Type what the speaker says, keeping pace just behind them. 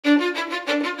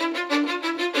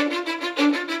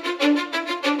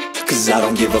Cause I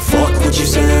don't give a fuck what you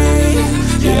say.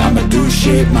 Yeah, I'ma do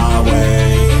shit my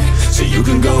way. So you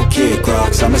can go kick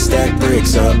rocks, I'ma stack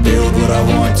bricks up, build what I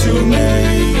want to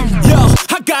make. Yo,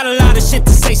 I got a lot of shit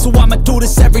to say, so I'ma do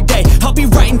this every day. I'll be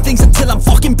writing things until I'm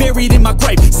fucking buried in my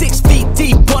grave. 6 feet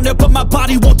deep under, but my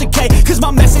body won't decay. Cause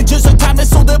my messages are timeless,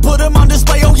 so they'll put them on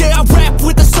display. Oh yeah, I rap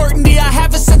with a certainty, I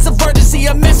have a sense of urgency.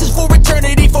 A message for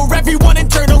eternity, for everyone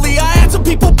internally. I had some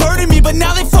people burning me, but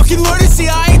now they fucking learn to see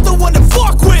I ain't the one to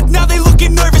fuck with, now they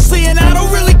looking nervously. And I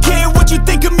don't really care what you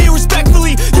think of me,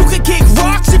 respectfully. You can kick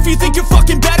rocks if you think you're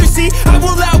fucking better, see. I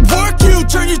will outwork you,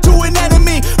 turn you to an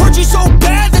enemy. Hurt you so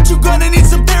bad that you're gonna need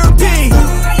some therapy.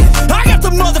 I got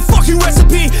the motherfucking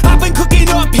recipe, I've been cooking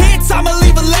up hits, I'ma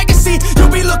leave a legacy.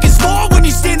 You'll be looking small when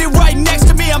you're standing right next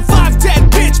to me. I'm 5'10",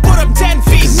 bitch, but I'm 10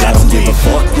 feet. Cause I don't give a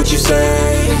fuck what you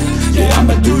say. Yeah,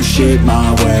 I'ma do shit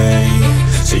my way.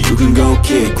 So you can go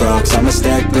kick rocks, I'ma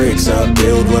stack bricks up,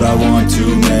 build what I want to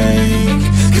make.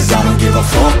 Cause I don't give a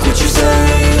fuck what you say.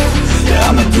 Yeah,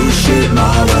 I'ma do shit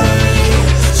my way.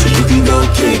 So you can go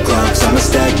kick rocks, I'ma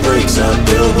stack bricks up,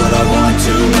 build what I want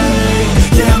to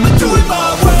make. Yeah, I'ma do it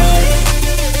my way.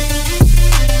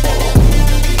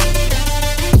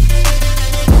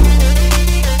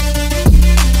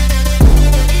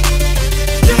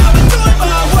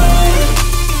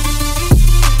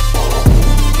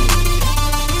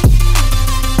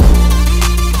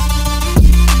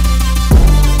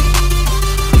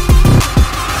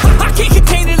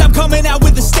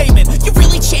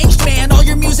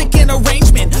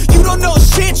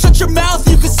 Shut your mouth,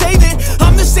 you can save it.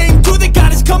 I'm the same dude that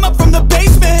got his come up from the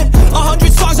basement.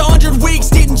 100 songs, 100 weeks,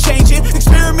 didn't change it.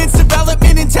 Experiments,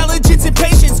 development, intelligence, and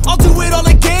patience. I'll do it all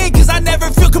again, cause I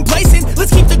never feel complacent.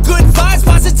 Let's keep the good vibes,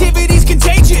 positivity's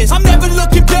contagious. I'm never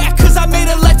looking back, cause I made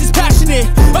a life that's passionate.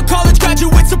 A college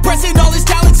graduate suppressing all his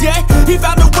talents, yeah. He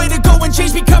found a way to go and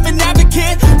change, become an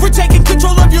advocate. For taking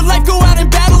control of your life, go out and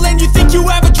battle. And you think you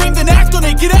have a dream, then act on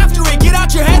it. Get after it, get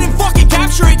out your head and fucking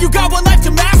capture it. You got one life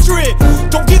to master it.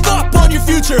 Don't give up on your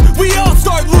future, we all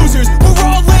start losers. We're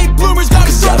all late bloomers,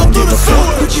 gotta struggle through the sewer.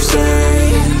 I don't give a fuck what you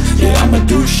say. Yeah, I'ma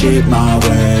do shit my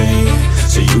way.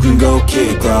 So you can go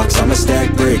kick rocks, I'ma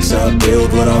stack bricks up,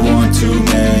 build what I want to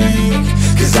make.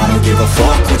 Cause I don't give a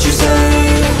fuck what you say.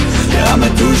 Yeah, I'ma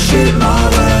do shit my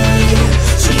way.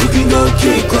 So you can go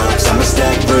kick rocks, I'ma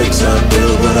stack bricks up,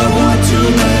 build what I want to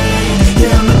make.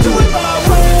 Yeah, I'ma do it my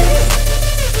way.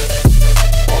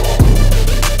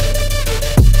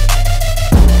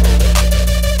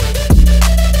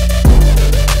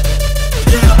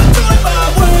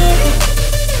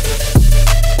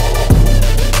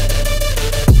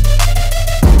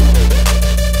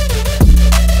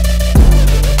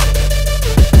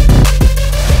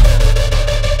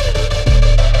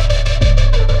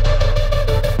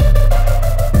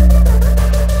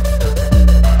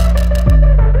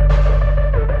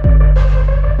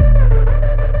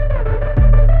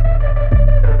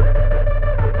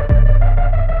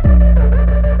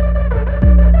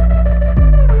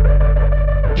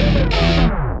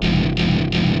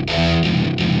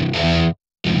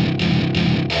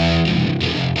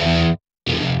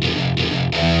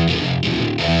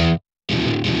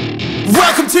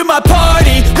 To my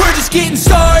party, we're just getting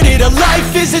started. A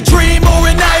life is a dream or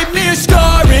a nightmare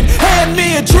scarring. Hand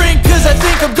me a drink cause I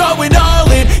think I'm going all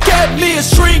in. Get me a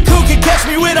shrink who can catch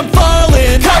me when I'm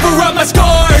falling. Cover up my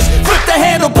scars, flip the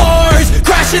handlebars.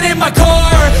 Crashing in my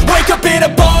car, wake up in a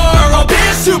bar. I'll be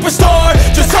a superstar,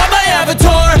 just on my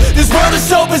avatar. This world is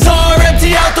so bizarre,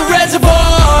 empty out the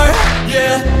reservoir.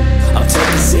 Yeah, I'm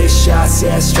taking 6 shots,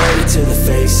 yeah, straight to the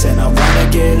face. And I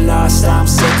wanna get lost, I'm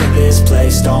sick of this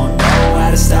place. Don't know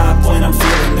how to stop when I'm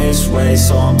feeling this way.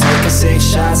 So I'm taking 6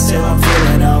 shots till I'm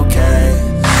feeling okay.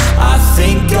 I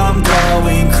think I'm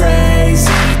going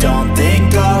crazy, don't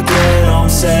think I'll get home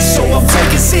safe. So I'm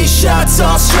taking 6 shots,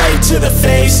 all straight to the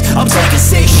face. I'm taking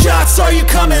 6 shots, are you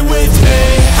coming with me?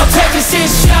 I'm taking 6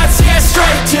 shots, yeah,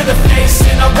 straight to the face.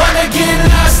 And I wanna get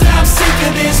lost, I'm sick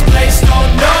of this place.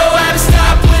 Don't know how to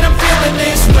stop when I'm feeling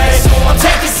this way. So I'm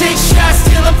taking 6 shots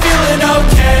till I'm feeling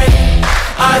okay.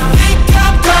 I think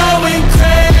I'm going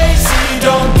crazy,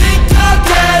 don't think I'll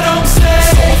get home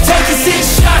safe. So I'm taking 6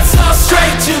 shots, all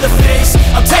straight to the face.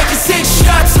 I'm taking 6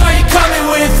 shots, are you coming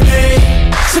with me?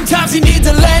 Sometimes you need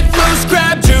to let loose,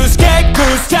 grab juice, get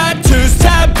goose, tattoos,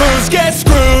 taboos, get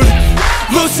screwed.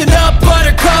 Loosen up,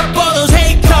 buttercup, all those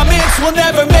hate comments will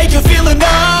never make you feel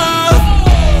enough.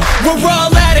 We're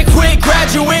all adequate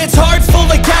graduates, heart full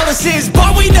of calluses,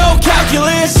 but we know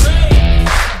calculus.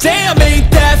 Damn, ain't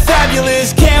that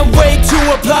fabulous? Can't wait to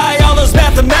apply all those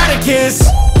mathematicus.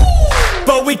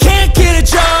 But we can't get a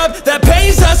job that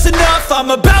pays us enough.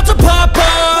 I'm about to pop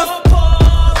off.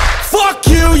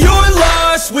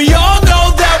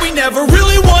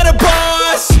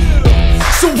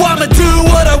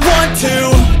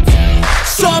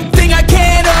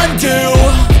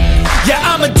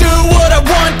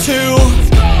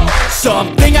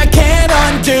 something I can't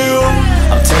undo.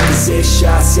 I'm taking 6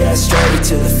 shots, yeah, straight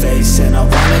to the face. And I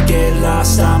wanna get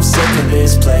lost, I'm sick of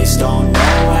this place. Don't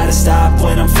know how to stop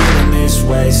when I'm feeling this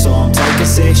way. So I'm taking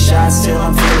 6 shots till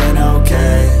I'm feeling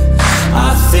okay.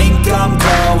 I think I'm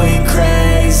going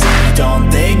crazy,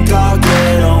 don't think I'll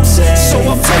get home safe. So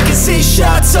I'm taking 6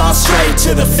 shots, all straight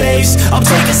to the face. I'm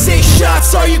taking 6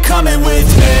 shots, are you coming with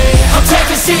me? I'm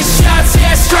taking 6 shots,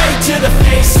 yeah, straight to the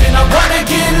face. And I wanna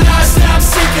get lost, I'm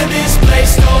sick of this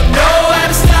place. Don't know how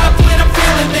to stop when I'm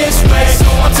feeling this way.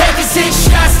 So I'm taking 6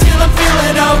 shots till I'm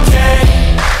feeling okay.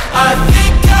 I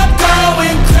think I'm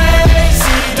going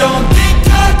crazy, don't think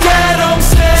I'll get home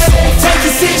safe. So I'm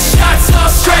taking 6 shots,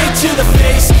 all straight to the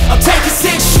face. I'm taking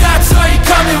 6 shots, are you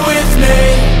coming with me?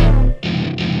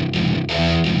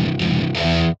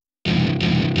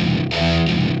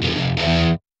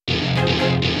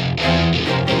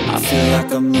 I feel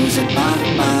like I'm losing my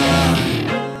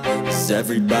mind. Is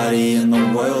everybody in the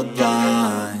world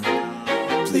blind?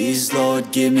 Please,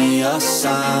 Lord, give me a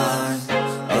sign,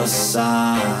 a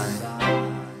sign.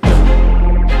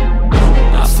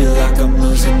 I feel like I'm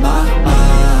losing my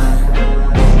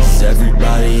mind. Is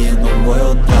everybody in the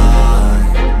world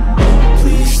blind?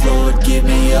 Please, Lord, give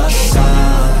me a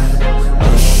sign,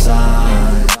 a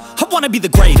sign. I wanna be the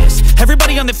greatest.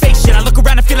 Everybody on the fake shit. I look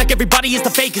around and feel like everybody is the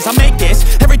fakest. I make this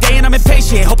every day and I'm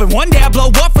impatient, hoping one day I blow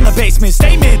up from the basement.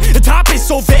 Statement, the top is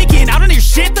so vacant. I don't hear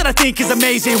shit that I think is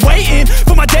amazing. Waiting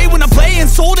for my day when I'm playing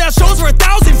sold out shows for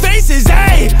 1,000 faces.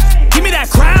 Hey, give me that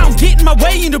crown, get in my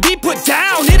way and to be put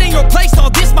down. It ain't your place, all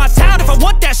this my town. If I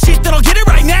want that shit, then I'll get it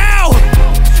right now.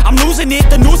 I'm losing it,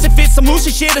 the noose it fits. I'm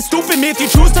losing shit, a stupid myth. You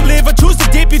choose to live or choose to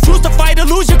dip. You choose to fight or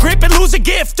lose your grip and lose a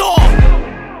gift.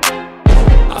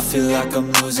 I feel like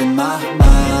I'm losing my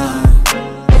mind.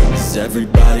 Is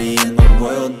everybody in the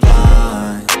world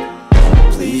blind?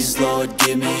 Please, Lord,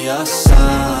 give me a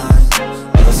sign,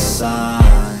 a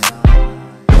sign.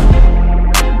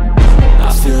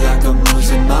 I feel like I'm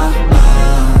losing my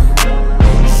mind.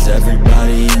 Is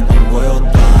everybody in the world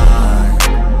blind?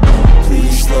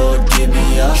 Please, Lord, give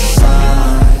me a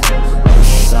sign, a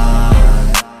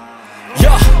sign.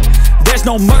 Yeah. There's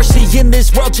no mercy in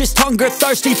this world, just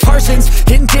hunger-thirsty persons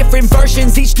in different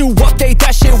versions. Each new update,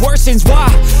 that shit worsens. Why?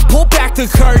 Pull back the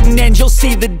curtain and you'll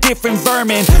see the different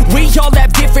vermin. We all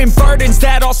have different burdens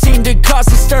that all seem to cause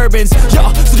disturbance.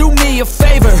 Yo, so do me a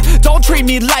favor, don't treat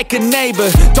me like a neighbor.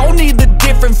 Don't need the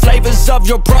different flavors of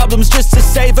your problems just to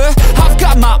savor. I've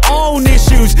got my own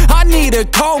issues, I need a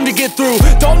comb to get through.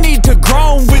 Don't need to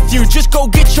groan with you, just go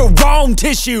get your own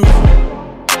tissue.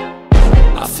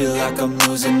 I feel like I'm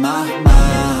losing my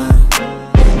mind.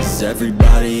 Is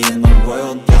everybody in the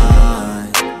world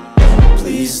blind?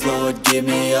 Please, Lord, give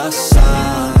me a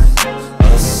sign,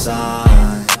 a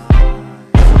sign.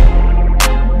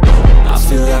 I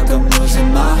feel like I'm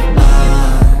losing my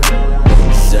mind.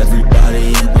 Is everybody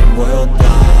in the world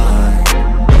blind?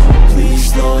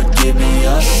 Please, Lord, give me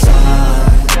a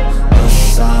sign, a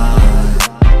sign.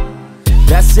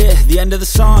 That's it, the end of the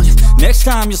song. Next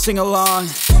time you'll sing along.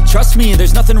 Trust me,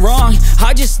 there's nothing wrong.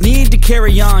 I just need to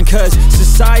carry on, cause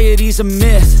society's a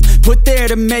myth put there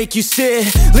to make you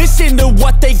sit. Listen to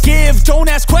what they give, don't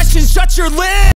ask questions, shut your lid.